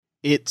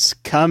It's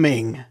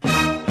coming.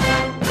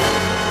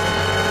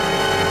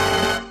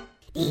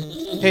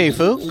 Hey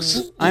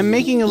folks, I'm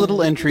making a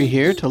little entry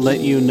here to let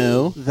you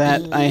know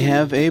that I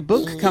have a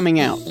book coming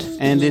out,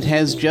 and it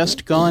has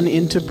just gone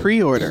into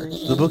pre-order.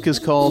 The book is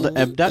called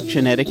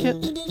Abduction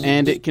Etiquette,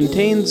 and it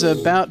contains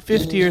about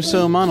 50 or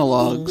so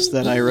monologues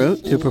that I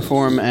wrote to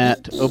perform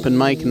at open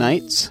mic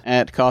nights,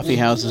 at coffee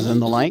houses and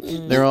the like.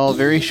 They're all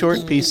very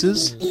short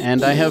pieces,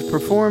 and I have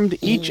performed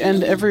each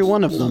and every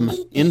one of them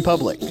in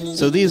public.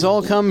 So these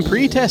all come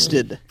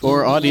pre-tested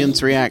for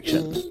audience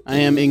reaction. I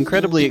am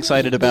incredibly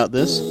excited about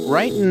this.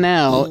 Right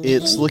now,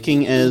 it's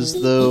looking as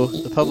though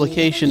the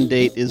publication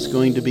date is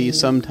going to be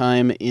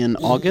sometime in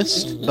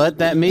August, but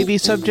that may be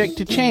subject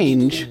to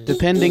change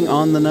depending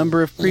on the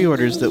number of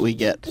pre-orders that we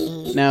get.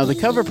 Now, the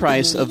cover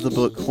price of the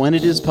book when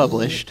it is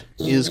published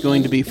is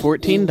going to be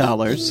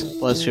 $14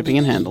 plus shipping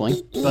and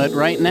handling, but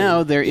right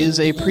now there is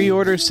a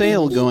pre-order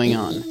sale going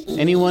on.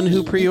 Anyone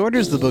who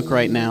pre-orders the book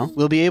right now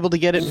will be able to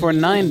get it for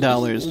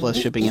 $9 plus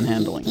shipping and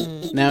handling.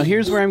 Now,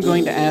 here's where I'm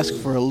going to ask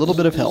for a little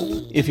bit of help.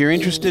 If you're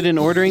interested in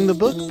ordering the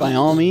book, by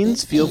all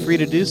means, feel free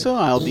to do so.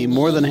 I'll be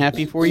more than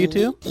happy for you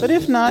to. But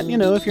if not,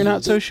 if you're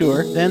not so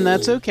sure, then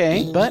that's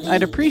okay. But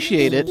I'd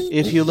appreciate it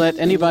if you let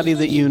anybody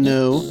that you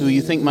know who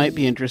you think might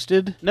be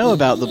interested know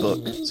about the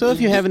book. So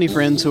if you have any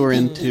friends who are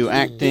into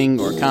acting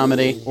or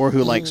comedy, or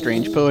who like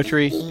strange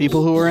poetry,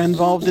 people who are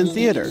involved in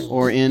theater,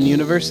 or in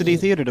university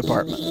theater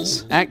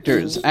departments,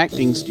 actors,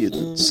 acting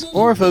students,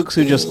 or folks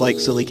who just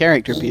like silly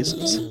character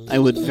pieces, I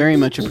would very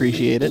much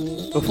appreciate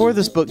it. Before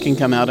this book can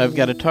come out, I've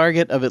got a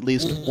target of at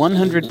least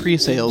 100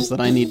 pre-sales that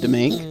I need to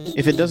make.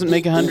 If it doesn't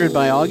make 100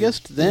 by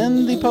August,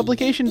 then the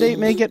publication date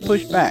may get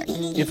pushed back.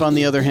 If, on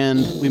the other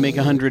hand, we make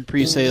 100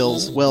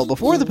 pre-sales well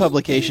before the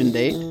publication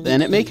date,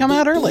 then it may come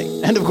out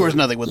early. And of course,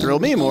 nothing would thrill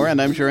me more,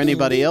 and I'm sure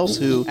anybody else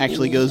who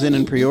actually goes in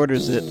and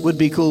pre-orders it would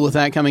be cool with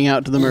that coming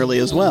out to them early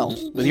as well.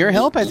 With your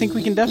help, I think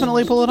we can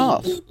definitely pull it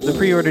off. The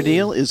pre-order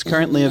deal is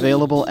currently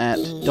available at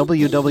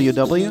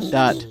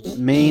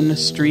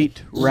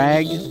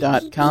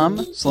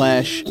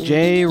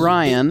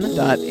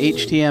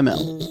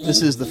www.mainstreetrag.com/jryan.html.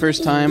 This is the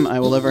first time I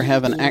will ever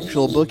have an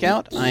actual book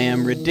out. I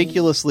am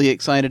ridiculously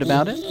excited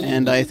about it,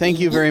 and I thank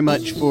you very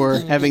much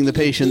for having the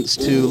patience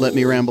to let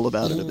me ramble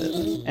about it a bit.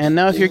 And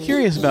now if you're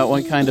curious about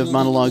what kind of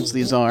monologues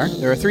these are,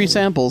 there are 3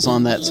 samples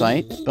on that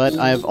site, but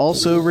I've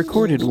also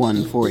recorded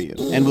one for you,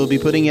 and we'll be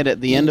putting it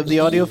at the end of the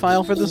audio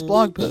file for this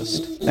blog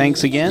post.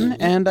 Thanks again,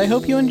 and I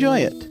hope you enjoy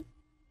it.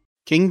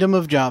 Kingdom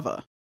of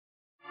Java.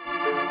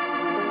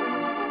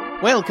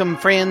 Welcome,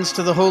 friends,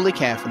 to the Holy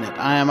Caffeinate.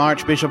 I am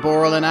Archbishop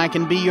Oral, and I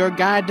can be your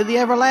guide to the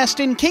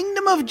everlasting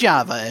Kingdom of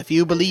Java if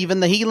you believe in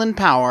the healing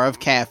power of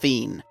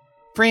caffeine.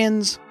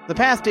 Friends, the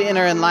path to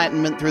inner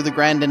enlightenment through the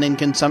grandining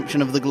consumption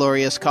of the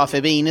glorious coffee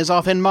bean is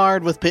often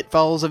marred with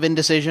pitfalls of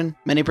indecision.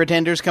 Many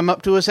pretenders come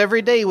up to us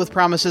every day with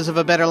promises of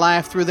a better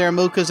life through their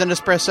mochas and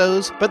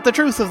espressos, but the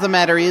truth of the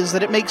matter is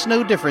that it makes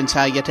no difference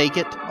how you take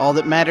it. All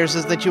that matters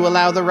is that you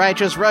allow the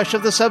righteous rush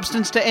of the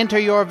substance to enter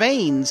your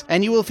veins,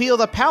 and you will feel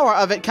the power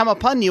of it come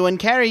upon you and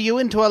carry you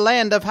into a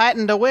land of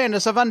heightened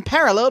awareness of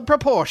unparalleled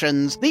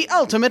proportions, the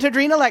ultimate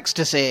adrenal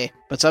ecstasy.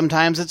 But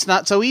sometimes it's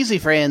not so easy,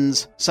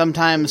 friends.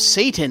 Sometimes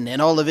Satan, in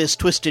all of his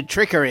twisted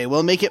trickery,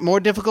 will make it more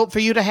difficult for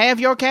you to have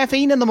your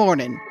caffeine in the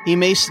morning. He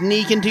may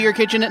sneak into your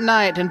kitchen at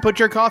night and put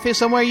your coffee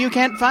somewhere you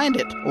can't find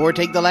it, or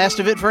take the last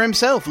of it for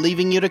himself,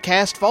 leaving you to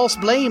cast false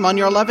blame on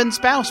your loving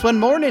spouse when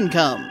morning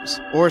comes.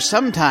 Or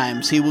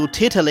sometimes he will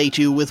titillate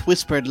you with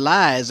whispered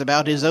lies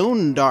about his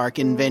own dark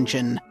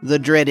invention, the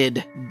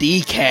dreaded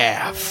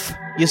decaf.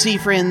 You see,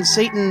 friends,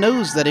 Satan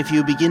knows that if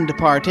you begin to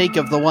partake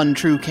of the one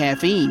true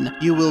caffeine,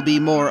 you will be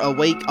more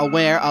awake,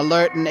 aware,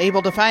 alert, and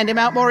able to find him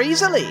out more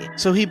easily.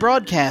 So he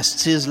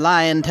broadcasts his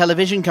lying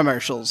television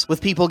commercials, with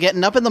people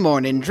getting up in the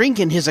morning,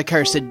 drinking his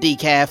accursed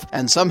decaf,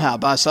 and somehow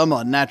by some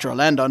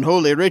unnatural and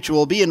unholy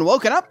ritual being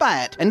woken up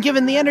by it, and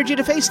given the energy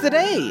to face the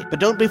day.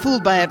 But don't be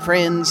fooled by it,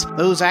 friends.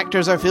 Those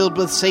actors are filled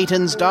with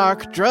Satan's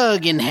dark,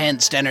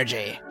 drug-enhanced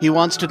energy. He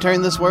wants to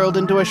turn this world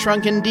into a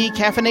shrunken,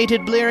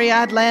 decaffeinated,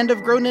 bleary-eyed land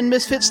of groaning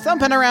misfits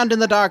thumping around in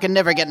the dark and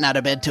never getting out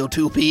of bed till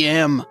 2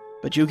 p.m.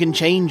 But you can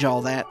change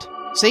all that.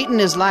 Satan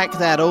is like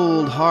that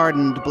old,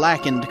 hardened,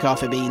 blackened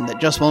coffee bean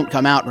that just won't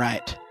come out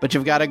right. But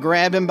you've got to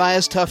grab him by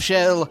his tough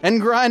shell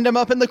and grind him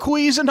up in the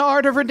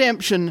Cuisinart of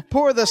redemption,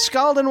 pour the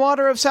scalding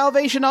water of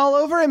salvation all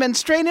over him, and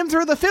strain him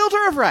through the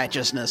filter of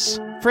righteousness.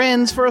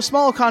 Friends, for a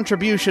small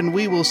contribution,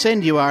 we will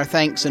send you our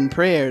thanks and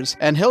prayers,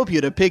 and help you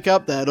to pick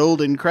up that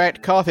old and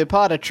cracked coffee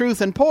pot of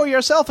truth and pour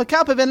yourself a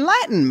cup of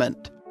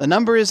enlightenment. The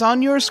number is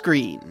on your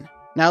screen.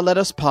 Now let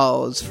us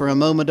pause for a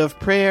moment of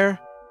prayer,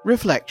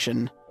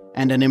 reflection,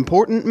 and an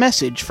important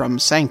message from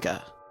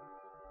Sanka.